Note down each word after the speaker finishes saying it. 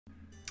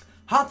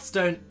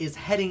Hearthstone is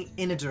heading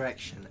in a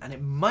direction, and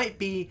it might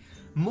be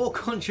more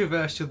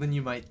controversial than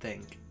you might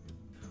think.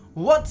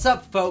 What's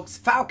up folks,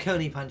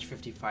 FalconePunch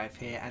 55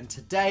 here, and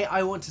today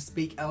I want to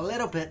speak a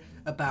little bit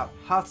about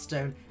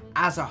Hearthstone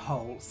as a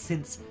whole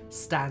since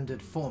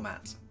standard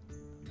format.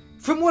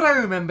 From what I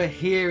remember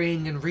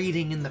hearing and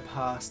reading in the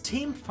past,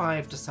 Team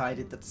 5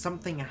 decided that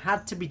something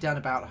had to be done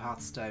about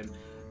Hearthstone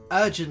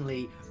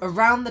urgently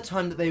around the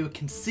time that they were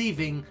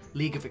conceiving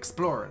League of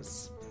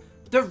Explorers.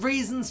 The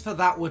reasons for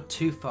that were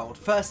twofold.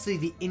 Firstly,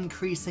 the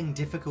increasing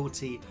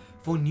difficulty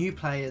for new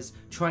players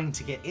trying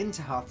to get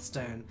into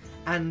Hearthstone,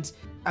 and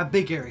a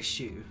bigger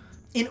issue.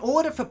 In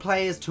order for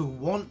players to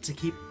want to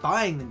keep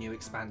buying the new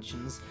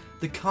expansions,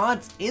 the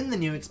cards in the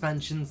new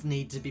expansions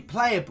need to be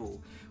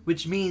playable,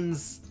 which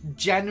means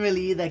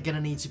generally they're going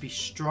to need to be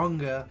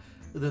stronger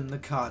than the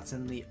cards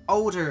in the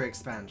older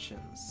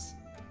expansions.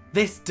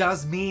 This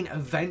does mean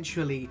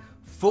eventually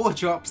 4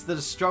 drops that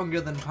are stronger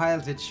than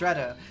Piloted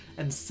Shredder,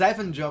 and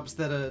 7 drops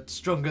that are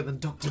stronger than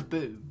Dr.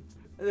 Boom.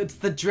 It's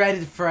the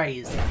dreaded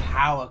phrase,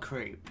 power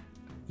creep.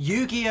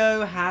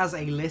 Yu-Gi-Oh! Has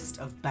a list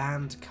of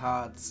banned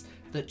cards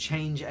that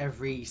change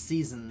every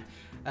season.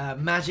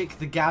 Magic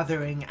the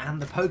Gathering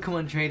and the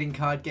Pokemon trading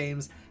card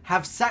games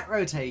have set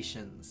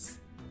rotations.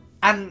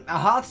 And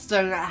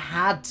Hearthstone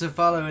had to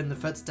follow in the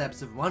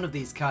footsteps of one of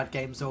these card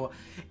games, or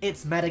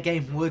its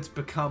metagame would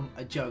become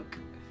a joke.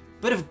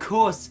 But of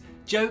course,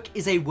 joke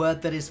is a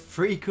word that is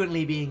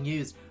frequently being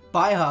used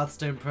by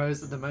Hearthstone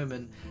pros at the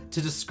moment to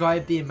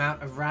describe the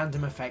amount of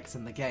random effects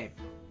in the game.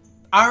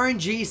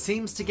 RNG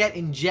seems to get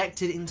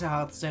injected into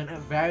Hearthstone at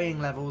varying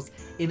levels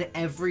in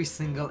every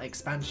single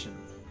expansion,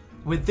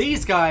 with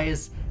these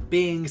guys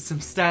being some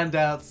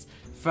standouts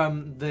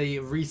from the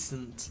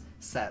recent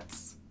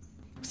sets.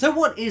 So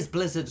what is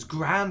Blizzard's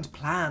grand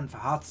plan for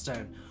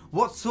Hearthstone?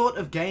 What sort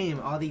of game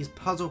are these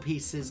puzzle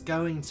pieces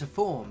going to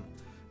form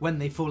when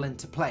they fall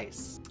into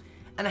place?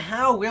 And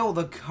how will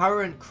the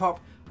current crop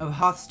of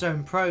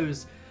Hearthstone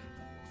pros,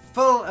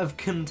 full of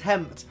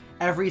contempt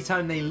every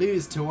time they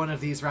lose to one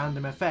of these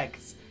random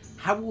effects,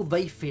 how will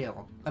they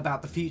feel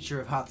about the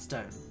future of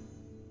Hearthstone?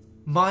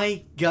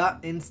 My gut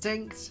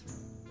instinct?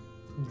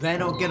 They're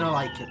not gonna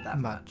like it that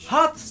much.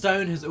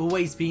 Hearthstone has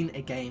always been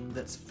a game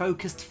that's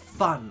focused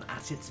fun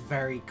at its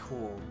very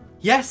core.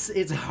 Yes,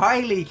 it's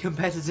highly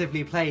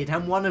competitively played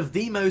and one of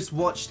the most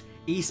watched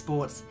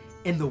esports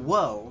in the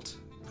world,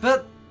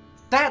 but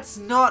that's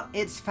not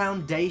its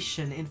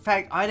foundation. In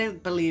fact, I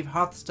don't believe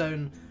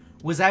Hearthstone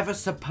was ever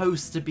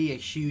supposed to be a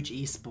huge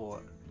esport.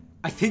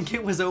 I think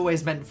it was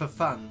always meant for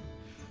fun.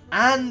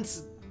 And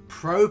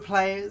pro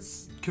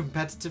players,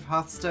 competitive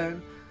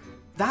Hearthstone,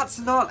 that's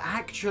not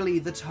actually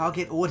the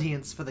target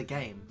audience for the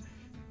game.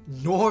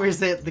 Nor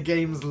is it the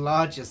game's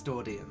largest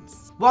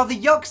audience. While the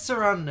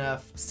Yogg-Saron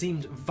nerf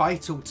seemed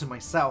vital to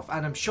myself,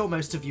 and I'm sure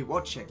most of you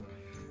watching,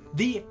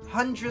 the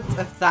hundreds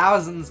of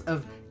thousands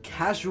of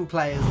casual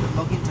players that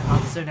log into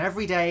Hearthstone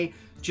every day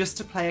just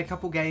to play a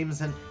couple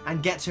games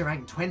and get to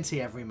rank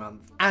 20 every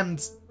month,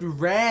 and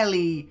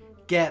rarely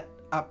get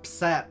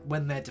upset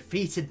when they're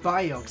defeated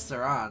by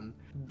Yogg-Saron,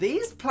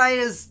 these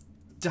players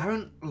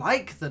don't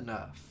like the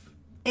nerf.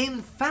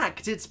 In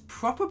fact, it's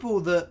probable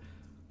that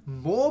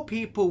more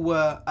people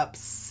were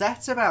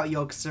upset about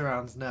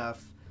Yogg-Saron's nerf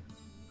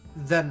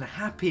than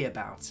happy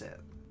about it.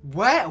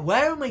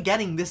 Where am I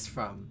getting this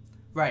from?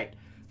 Right,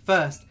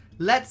 first,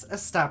 let's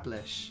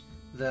establish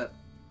that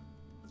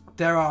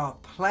there are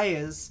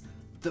players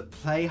that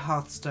play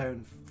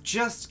Hearthstone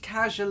just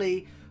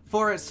casually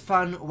for its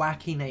fun,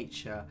 wacky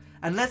nature.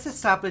 And let's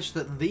establish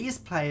that these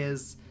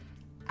players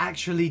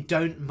actually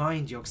don't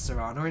mind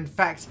Yogg-Saron, or in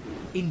fact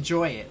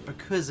enjoy it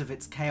because of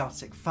its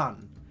chaotic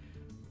fun.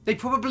 They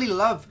probably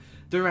love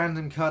the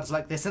random cards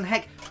like this, and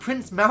heck,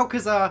 Prince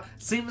Malchezaar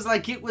seems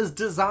like it was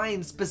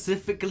designed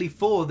specifically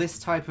for this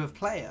type of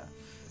player.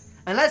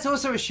 And let's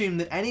also assume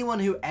that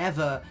anyone who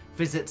ever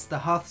visits the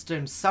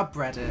Hearthstone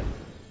subreddit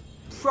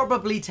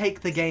probably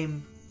take the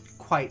game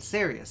quite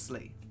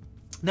seriously.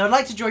 Now I'd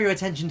like to draw your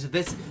attention to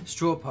this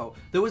straw poll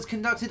that was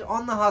conducted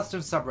on the Hearthstone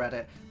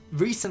subreddit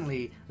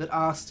recently that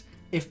asked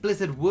if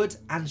Blizzard would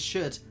and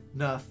should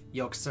nerf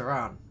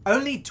Yogg-Saron.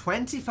 Only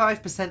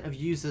 25% of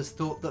users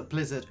thought that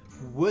Blizzard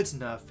would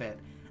nerf it,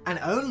 and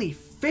only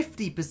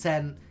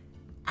 50%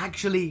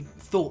 actually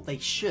thought they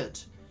should.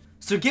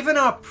 So given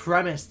our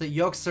premise that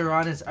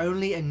Yogg-Saron is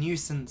only a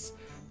nuisance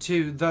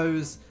to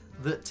those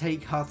that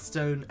take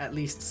Hearthstone at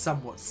least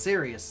somewhat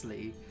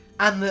seriously,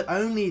 and that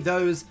only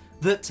those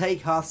that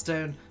take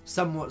Hearthstone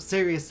somewhat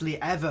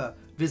seriously ever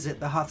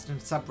visit the Hearthstone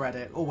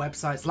subreddit or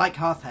websites like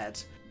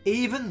Hearthhead,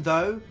 even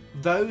though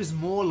those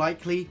more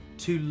likely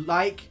to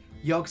like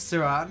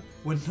Yogg-Saron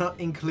were not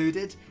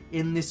included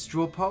in this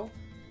straw poll,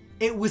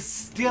 it was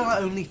still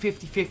only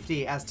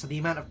 50-50 as to the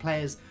amount of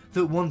players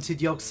that wanted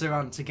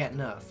Yogg-Saron to get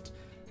nerfed.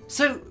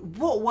 So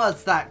what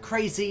was that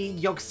crazy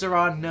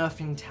Yogg-Saron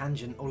nerfing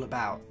tangent all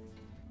about?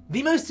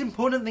 The most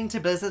important thing to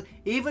Blizzard,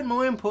 even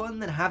more important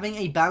than having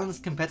a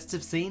balanced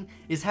competitive scene,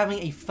 is having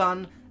a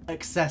fun,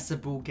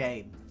 accessible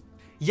game.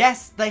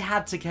 Yes, they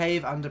had to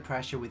cave under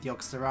pressure with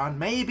Yogg-Saron.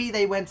 Maybe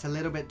they went a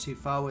little bit too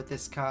far with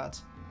this card.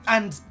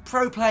 And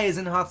pro players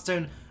in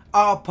Hearthstone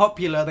are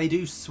popular, they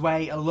do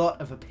sway a lot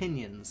of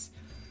opinions.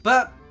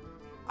 But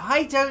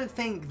I don't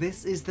think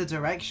this is the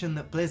direction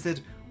that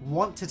Blizzard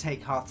want to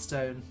take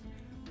Hearthstone,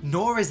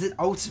 nor is it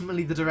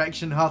ultimately the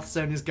direction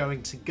Hearthstone is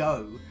going to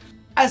go.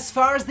 As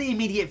far as the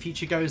immediate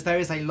future goes, there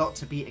is a lot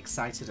to be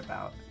excited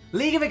about.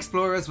 League of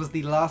Explorers was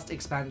the last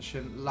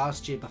expansion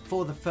last year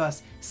before the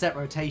first set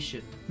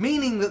rotation,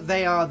 meaning that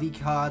they are the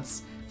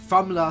cards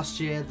from last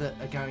year that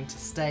are going to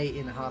stay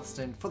in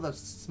Hearthstone for the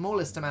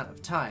smallest amount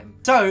of time.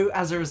 So,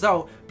 as a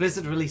result,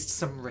 Blizzard released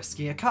some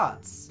riskier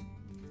cards.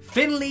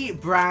 Finley,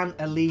 Bran,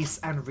 Elise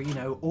and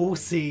Reno all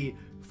see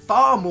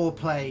far more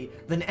play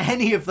than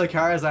any of the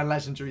Karazhan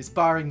legendaries,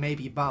 barring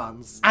maybe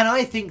Barnes. And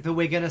I think that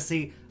we're going to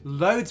see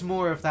loads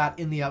more of that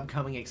in the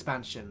upcoming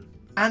expansion.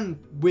 And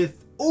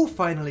with all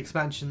final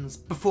expansions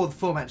before the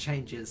format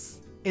changes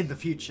in the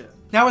future.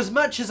 Now, as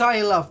much as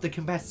I love the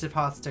competitive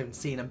Hearthstone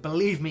scene, and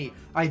believe me,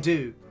 I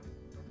do,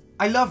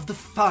 I love the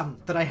fun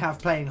that I have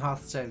playing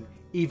Hearthstone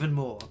even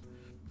more.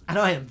 And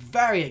I am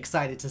very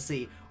excited to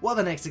see what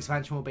the next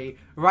expansion will be,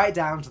 right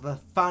down to the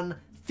fun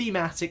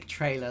thematic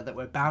trailer that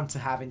we're bound to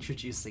have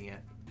introducing it.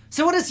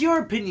 So what is your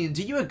opinion?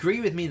 Do you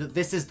agree with me that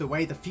this is the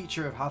way the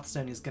future of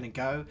Hearthstone is going to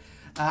go?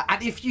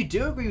 And if you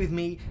do agree with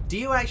me, do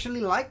you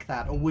actually like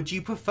that? Or would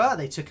you prefer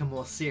they took a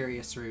more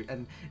serious route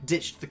and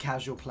ditched the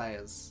casual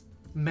players?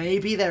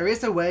 Maybe there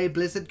is a way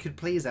Blizzard could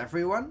please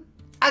everyone?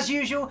 As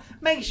usual,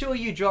 make sure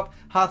you drop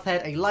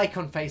Hearthhead a like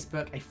on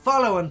Facebook, a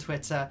follow on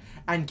Twitter,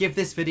 and give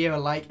this video a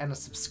like and a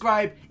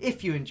subscribe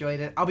if you enjoyed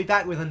it. I'll be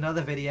back with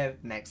another video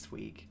next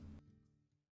week.